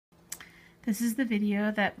This is the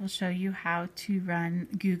video that will show you how to run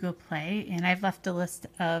Google Play, and I've left a list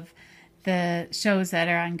of the shows that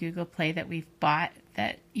are on Google Play that we've bought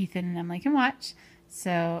that Ethan and Emily can watch.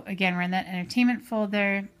 So again, we're in that entertainment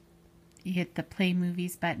folder. You hit the play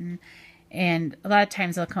movies button, and a lot of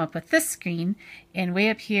times they'll come up with this screen, and way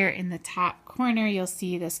up here in the top corner you'll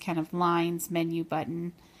see this kind of lines menu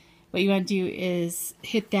button. What you want to do is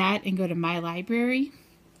hit that and go to My Library.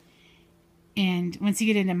 And once you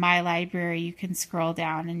get into My Library, you can scroll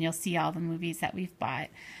down and you'll see all the movies that we've bought.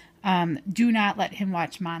 Do not let him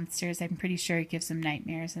watch Monsters. I'm pretty sure it gives him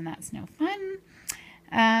nightmares and that's no fun.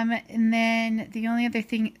 And then the only other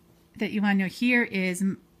thing that you want to know here is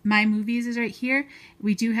My Movies is right here.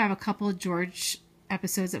 We do have a couple of George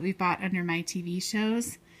episodes that we've bought under My TV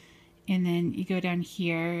Shows. And then you go down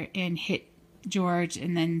here and hit George,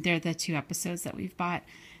 and then they're the two episodes that we've bought.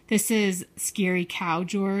 This is Scary Cow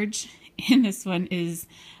George, and this one is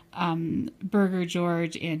Burger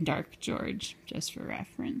George and Dark George, just for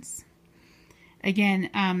reference.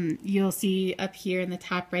 Again, you'll see up here in the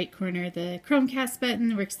top right corner the Chromecast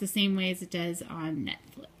button works the same way as it does on Netflix.